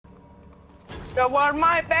You were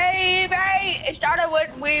my baby. It started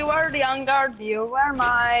when we were younger. You were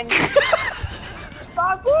mine.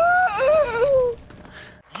 Fuck woo!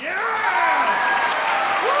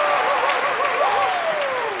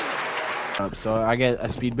 So I get a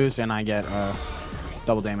speed boost and I get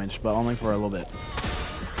double damage, but only for a little bit.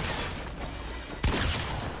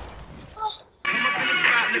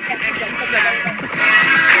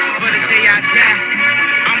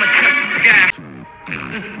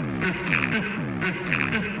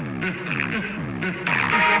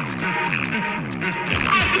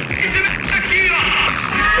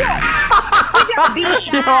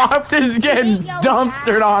 Yo, Option's getting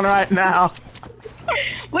dumpstered on right now.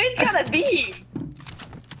 Wayne's got a beam.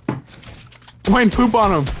 Wayne, poop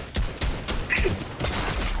on him.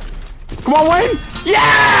 Come on, Wayne!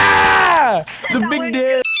 Yeah! The big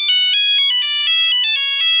dick.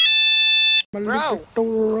 Bro,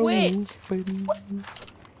 quit!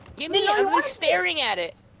 Give me, I'm just staring at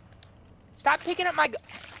it. Stop picking up my gun.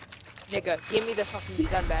 Nigga, give me the fucking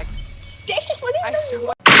gun back. I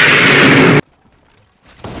swear.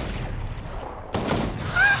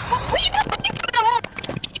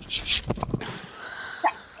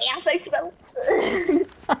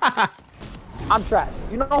 I'm trash.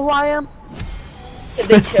 You know who I am? The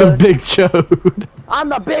big It's the big chode. I'm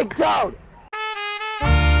the big toad!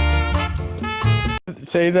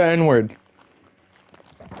 Say the N-word.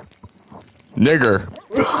 Nigger.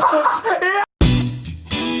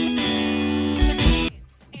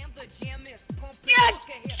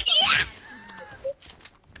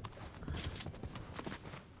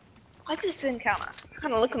 Why does this encounter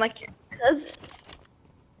kind of looking like your cousin?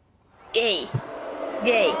 Gay.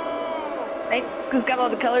 Gay. Right? Because it's got all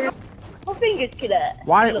the colors. My fingers could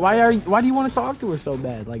Why do you want to talk to her so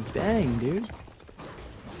bad? Like, dang, dude.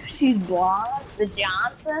 She's blonde. The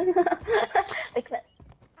Johnson. Like that.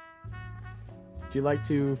 Would you like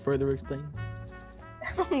to further explain?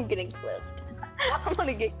 I'm getting clipped. I'm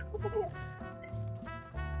gonna get clipped.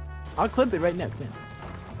 I'll clip it right now, man.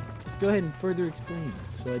 Just go ahead and further explain,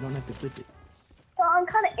 so I don't have to clip it. So I'm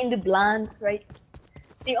kind of into blondes, right?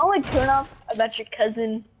 The only turn off about your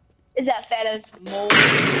cousin is that fat ass mole.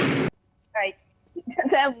 Right?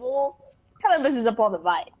 That mole kind of messes up all the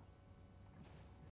vibe.